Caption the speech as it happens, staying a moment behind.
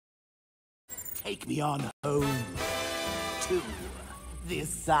Take me on home to the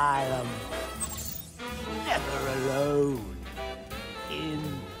asylum. Never alone in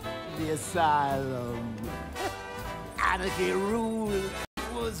the asylum. Anarchy ruled,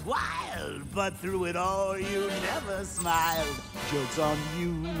 it was wild, but through it all you never smiled. Joke's on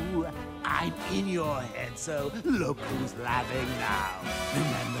you, I'm in your head, so look who's laughing now.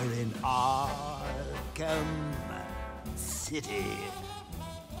 Remember in Arkham City,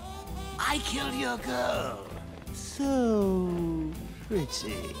 I killed your girl, so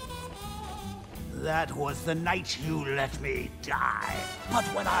pretty. That was the night you let me die. But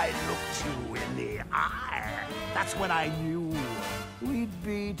when I looked you in the eye, that's when I knew we'd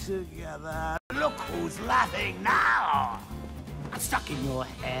be together. Look who's laughing now. I'm stuck in your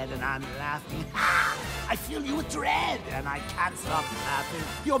head and I'm laughing. Ah, I feel you with dread and I can't stop laughing.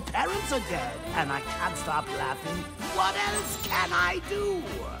 Your parents are dead and I can't stop laughing. What else can I do?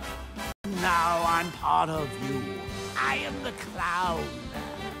 Now I'm part of you. I am the clown,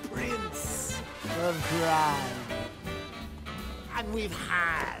 prince of crime. And we've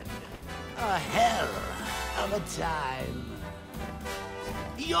had a hell of a time.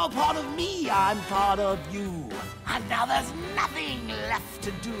 You're part of me, I'm part of you. And now there's nothing left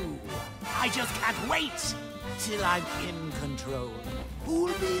to do. I just can't wait till I'm in control.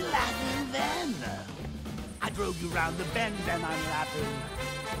 Who'll be laughing then? I drove you round the bend and I'm laughing.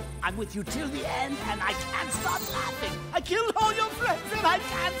 I'm with you till the end and I can't stop laughing. I killed all your friends and I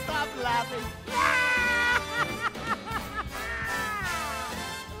can't stop laughing.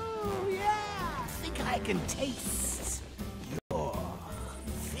 Oh yeah, I think I can taste your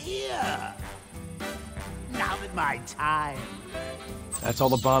fear. Now that my time. That's all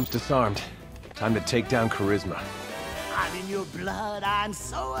the bombs disarmed. Time to take down Charisma. I'm in your blood, I'm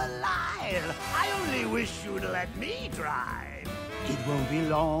so alive. I only wish you'd let me drive. It won't be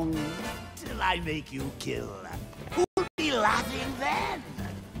long till I make you kill. Who'll be laughing then?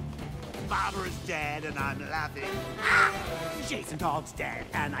 Barbara's dead and I'm laughing. Ah! Jason Todd's dead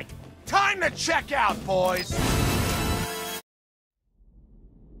and I... Time to check out, boys!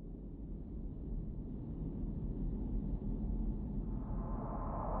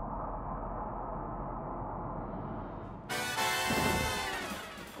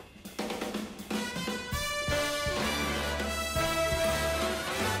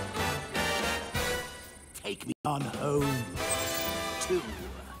 Take me on home to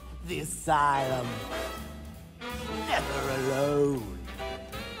the asylum. Never alone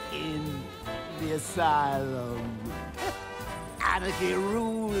in the asylum. Anarchy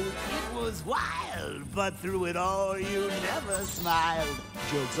ruled, it was wild, but through it all you never smiled.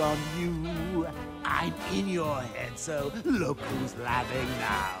 Joke's on you, I'm in your head, so look who's laughing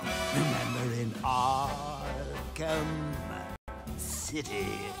now. Remember in Arkham City,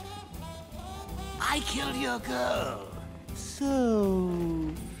 I killed your girl, so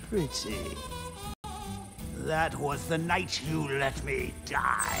pretty. That was the night you let me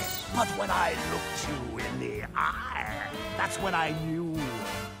die. But when I looked you in the eye, that's when I knew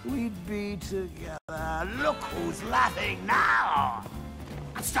we'd be together. Look who's laughing now.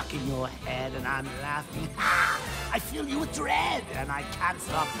 I'm stuck in your head and I'm laughing. Ah, I feel you with dread and I can't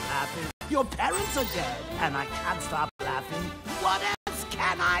stop laughing. Your parents are dead and I can't stop laughing. What else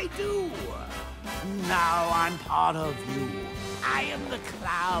can I do? Now I'm part of you. I am the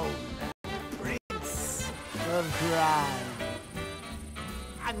clown, prince of crime.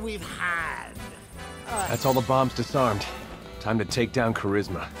 And we've had That's all the bombs disarmed. Time to take down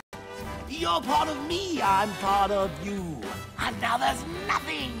Charisma. You're part of me, I'm part of you. And now there's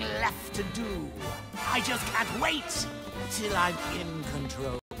nothing left to do. I just can't wait till I'm in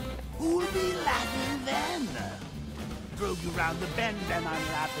control. Who'll be laughing then? Drove you round the bend and I'm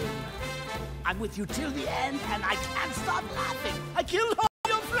laughing. I'm with you till the end and I can't stop laughing. I killed all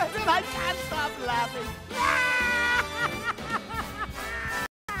your friends and I can't stop laughing.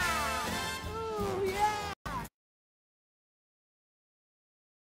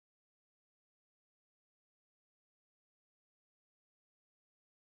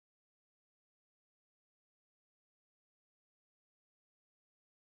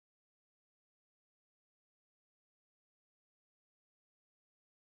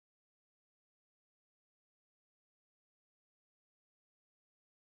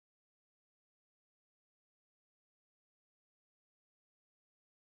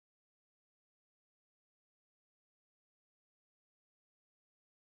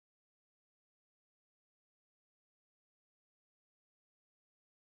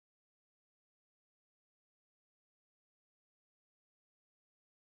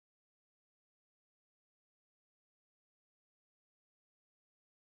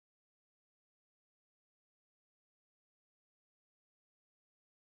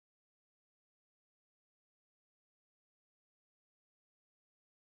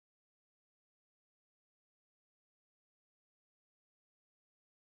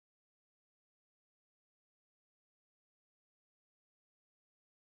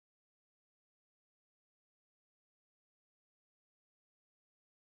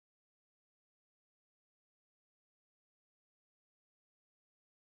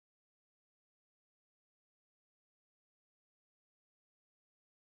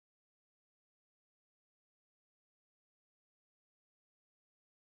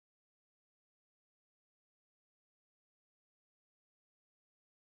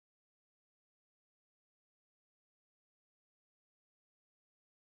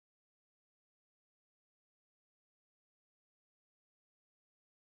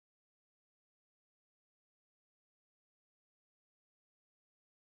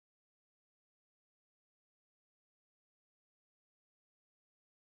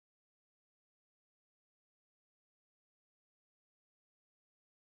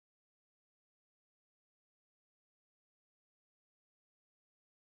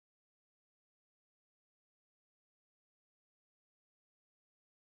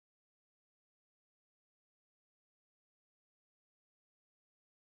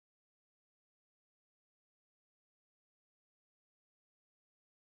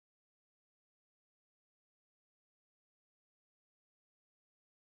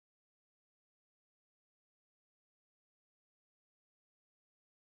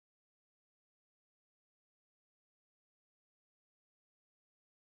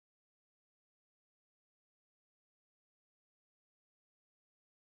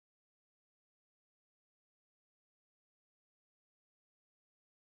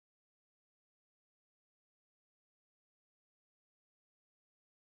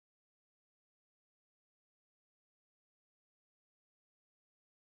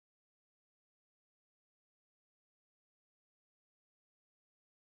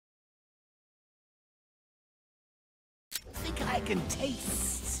 can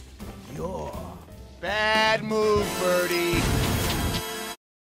taste your... Bad move, Birdie.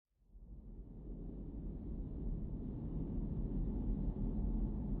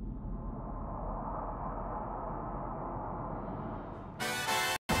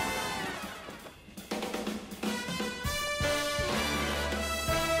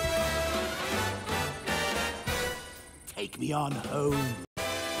 Take me on home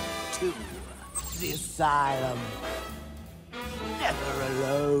to the asylum. Never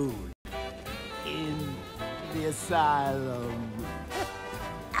alone in the asylum.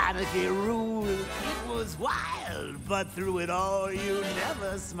 Anarchy ruled, it was wild, but through it all you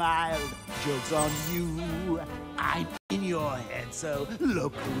never smiled. Joke's on you, I'm in your head, so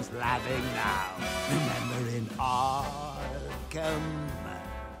look who's laughing now. Remember in Arkham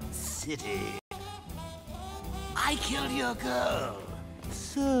City, I killed your girl,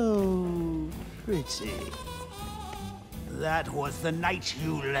 so pretty. That was the night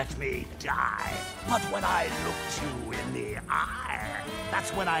you let me die. But when I looked you in the eye,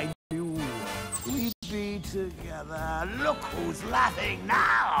 that's when I knew we'd be together. Look who's laughing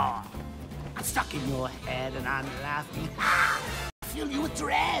now. I'm stuck in your head and I'm laughing. I fill you with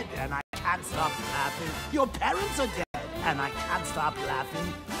dread and I can't stop laughing. Your parents are dead and I can't stop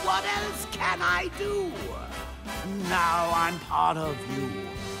laughing. What else can I do? Now I'm part of you.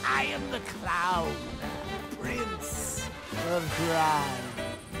 I am the clown, prince of crime.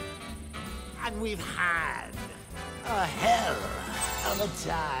 And we've had a hell of a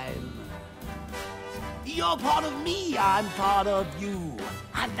time. You're part of me, I'm part of you.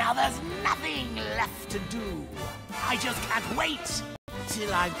 And now there's nothing left to do. I just can't wait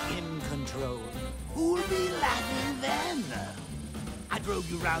till I'm in control. Who'll be laughing then? I drove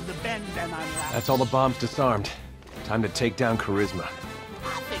you round the bend and I'm laughing. That's all the bombs disarmed. Time to take down Charisma.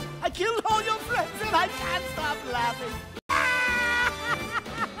 Laughing. I killed all your friends and I can't stop laughing.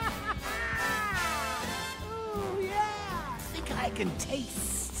 Oh yeah. I think I can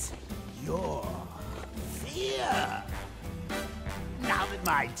taste your fear. Now that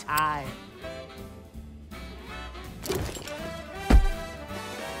my time.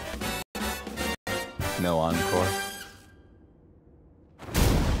 No encore?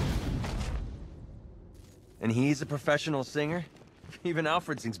 And he's a professional singer? Even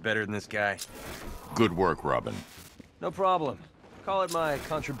Alfred sings better than this guy. Good work, Robin. No problem. Call it my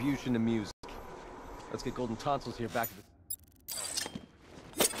contribution to music. Let's get Golden Tonsils here back to the...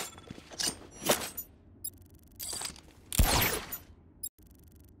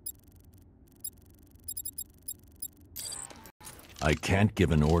 I can't give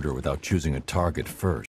an order without choosing a target first.